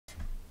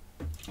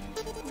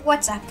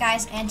What's up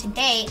guys, and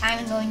today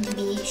I'm going to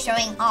be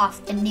showing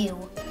off the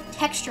new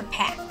texture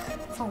pack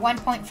for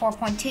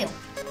 1.4.2.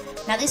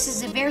 Now this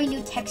is a very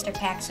new texture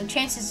pack, so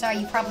chances are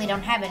you probably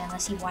don't have it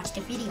unless you watched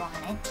a video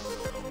on it.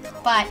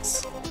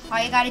 But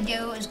all you gotta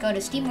do is go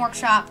to Steam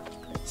Workshop,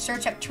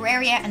 search up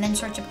Terraria, and then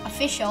search up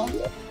Official.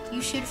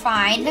 You should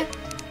find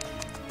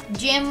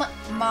Jim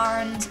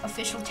Marn's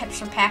official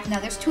texture pack. Now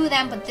there's two of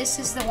them, but this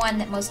is the one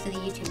that most of the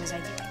YouTubers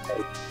are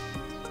doing.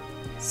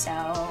 So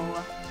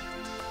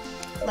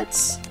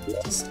let's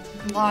just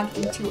log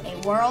into a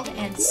world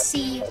and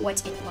see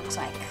what it looks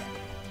like.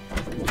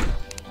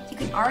 You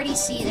can already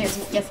see there's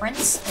a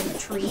difference in the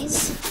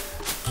trees,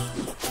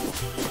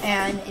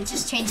 and it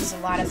just changes a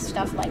lot of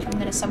stuff. Like I'm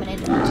gonna summon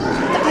in the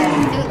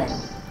Iron Thulan,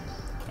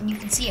 and you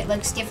can see it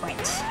looks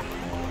different.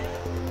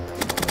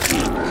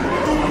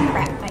 Oh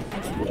crap, I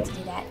didn't mean to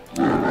do that.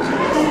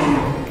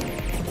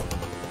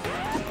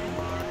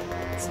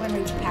 It's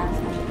literally too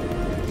powerful.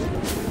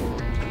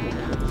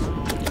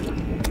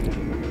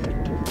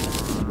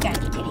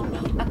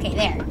 Okay,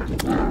 there.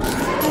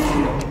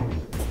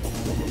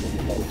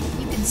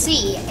 You can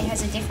see it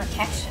has a different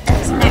texture.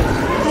 Isn't that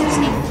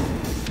interesting?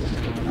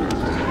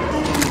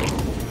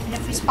 And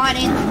if we spawn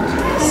in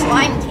the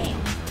Slime King,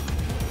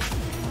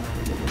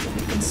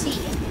 you can see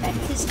that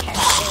his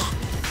texture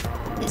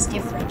is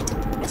different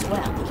as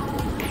well.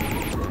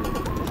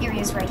 Here he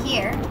is right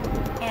here,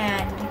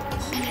 and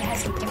he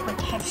has a different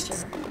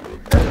texture.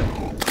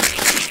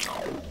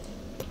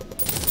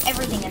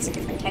 Everything has a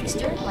different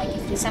texture. Like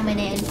if you summon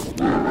in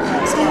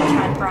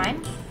Skeleton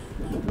Prime,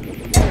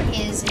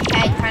 his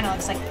head kind of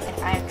looks like an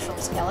actual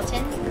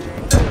skeleton.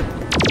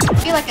 I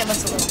feel like it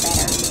looks a little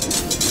better.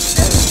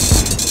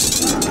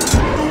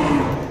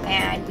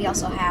 And we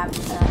also have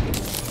the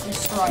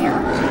Destroyer.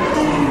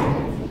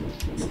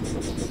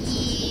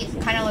 He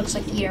kind of looks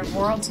like Eater of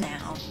Worlds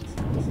now.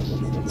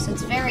 So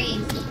it's very,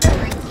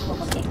 very cool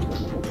looking.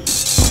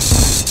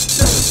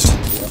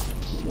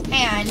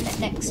 And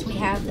next we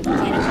have the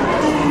Mechanical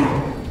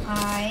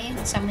Eye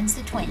summons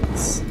the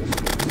twins.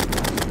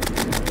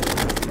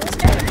 Let's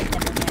try to get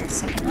them in their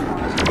second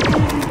form.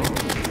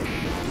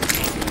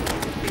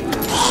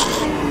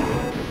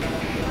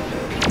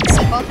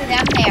 See both of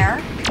them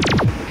there.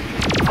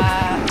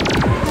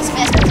 This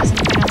Mesmerism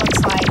kind of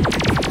looks like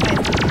Red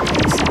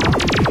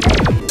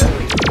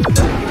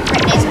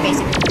Laser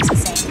basically looks the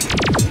same.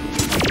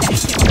 I'm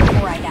gonna kill him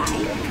before I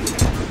die.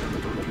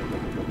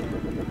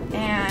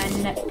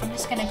 And I'm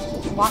just gonna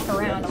walk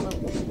around a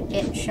little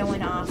bit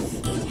showing off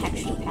the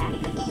texture pack.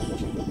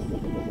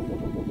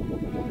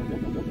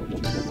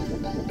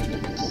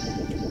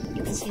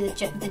 You can see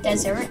the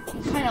desert.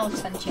 It kind of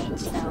looks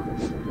unchanged though.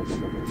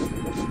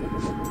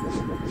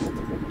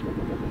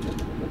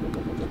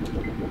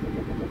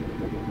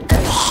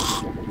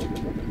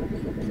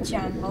 The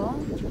jungle.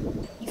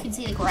 You can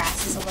see the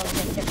grass is a little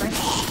bit different.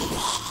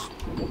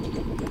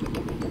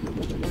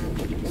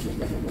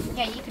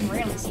 Yeah, you can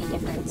really see a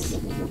difference.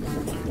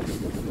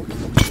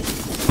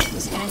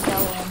 Just gonna go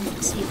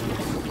and see if we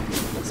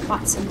can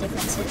spot some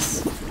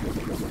differences.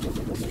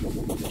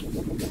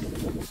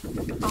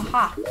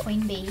 Aha,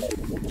 Queen Bee.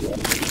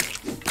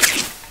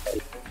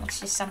 Let's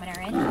just summon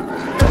her in.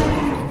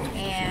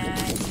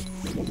 And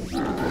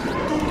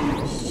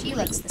she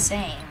looks the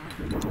same.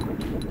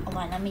 Hold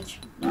on, let me...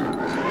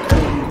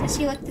 Does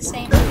she look the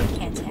same? I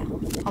can't tell.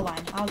 Hold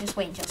on, I'll just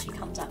wait until she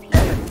comes up here.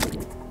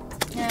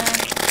 No.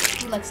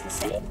 He looks the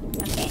same.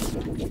 Okay.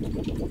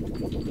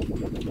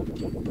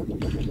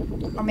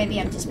 Or maybe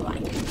I'm just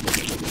blind.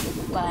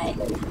 But...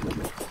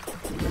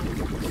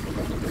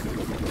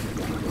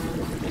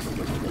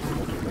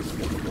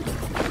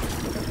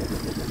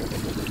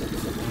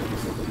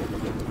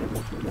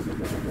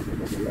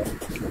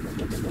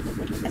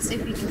 let's see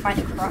if we can find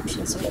a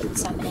corruption so we can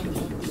summon in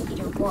the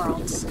Eater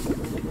Worlds.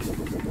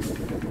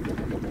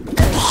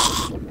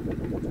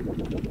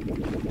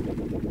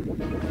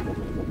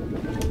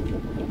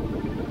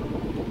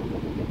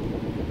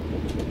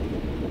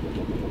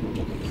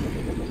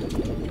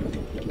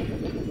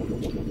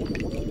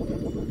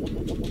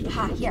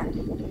 Here.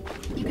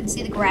 You can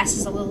see the grass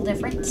is a little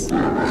different.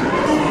 And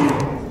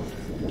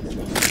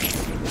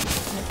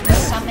if you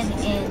summon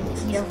in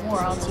Eater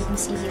Worlds, you can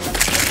see he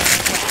looks different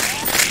as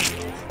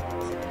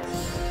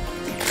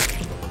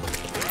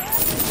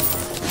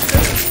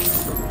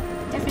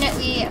well.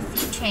 Definitely a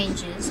few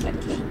changes.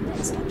 Okay,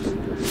 that's not good.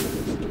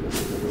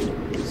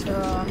 So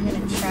I'm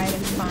gonna try to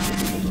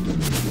find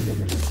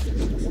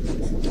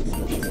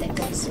if that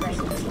goes right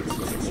in.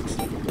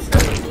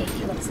 Okay,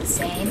 he looks the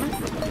same.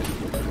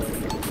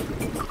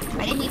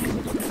 I didn't even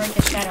break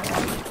the shadow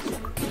up.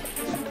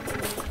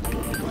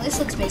 Well, this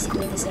looks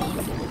basically the same.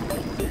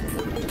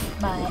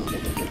 But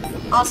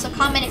also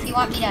comment if you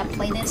want me to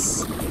play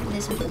this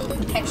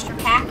texture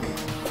pack,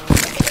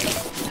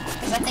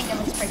 because I think it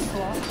looks pretty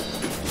cool.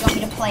 If you want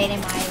me to play it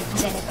in my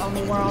Zenith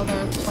only world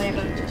or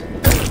whatever.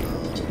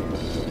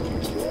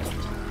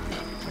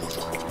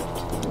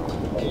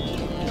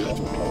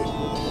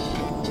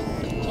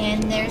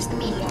 And there's the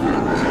meteor.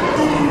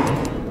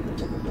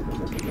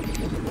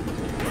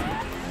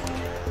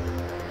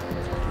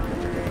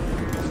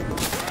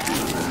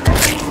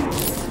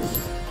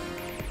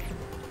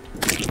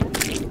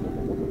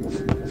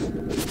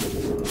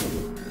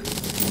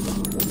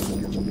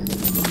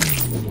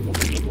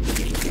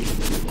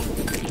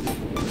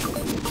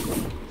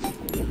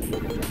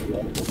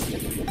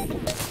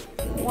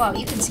 Whoa,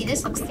 you can see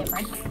this looks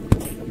different.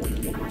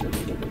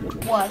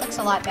 Whoa, it looks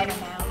a lot better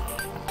now.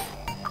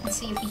 Let's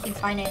see if we can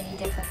find any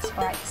difference.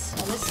 Alright, so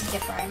this is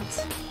different.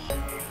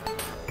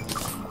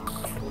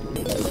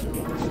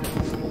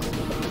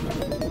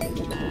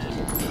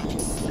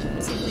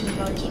 Let's see if we can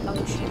go to the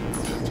ocean.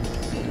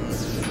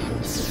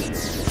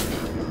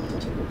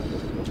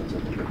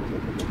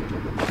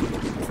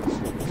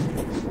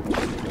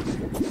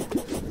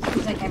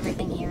 Seems like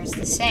everything here is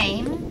the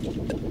same.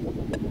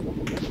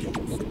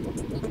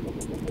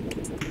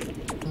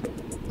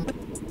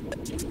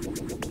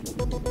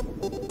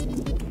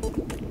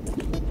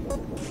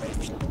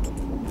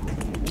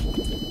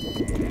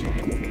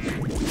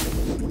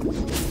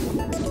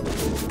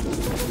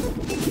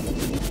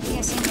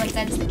 Yeah, seems like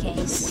that's the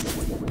case.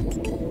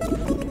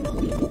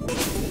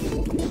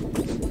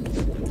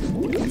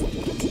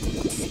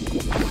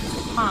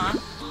 Huh.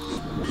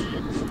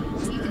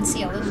 You can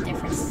see a little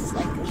difference. It's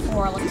like the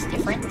ore looks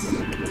different.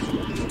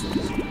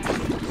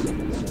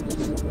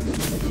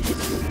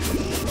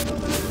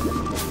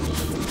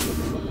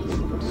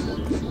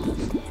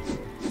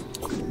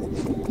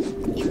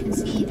 You can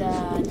see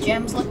the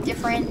gems look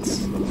different.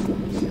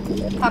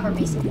 Copper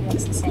basically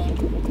looks the same.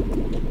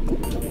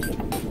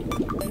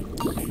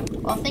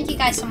 Well, thank you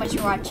guys so much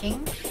for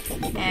watching,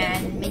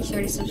 and make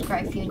sure to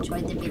subscribe if you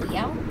enjoyed the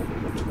video.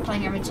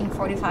 Planning on reaching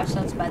 45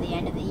 subs by the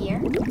end of the year,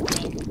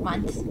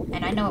 month,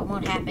 and I know it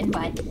won't happen,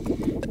 but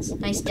it's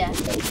nice to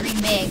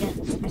dream big,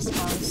 I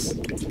suppose.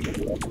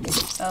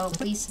 So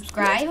please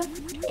subscribe,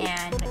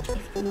 and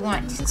if you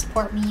want to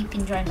support me, you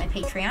can join my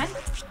Patreon.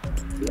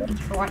 Thank you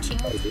for watching,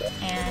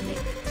 and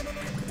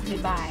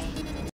goodbye.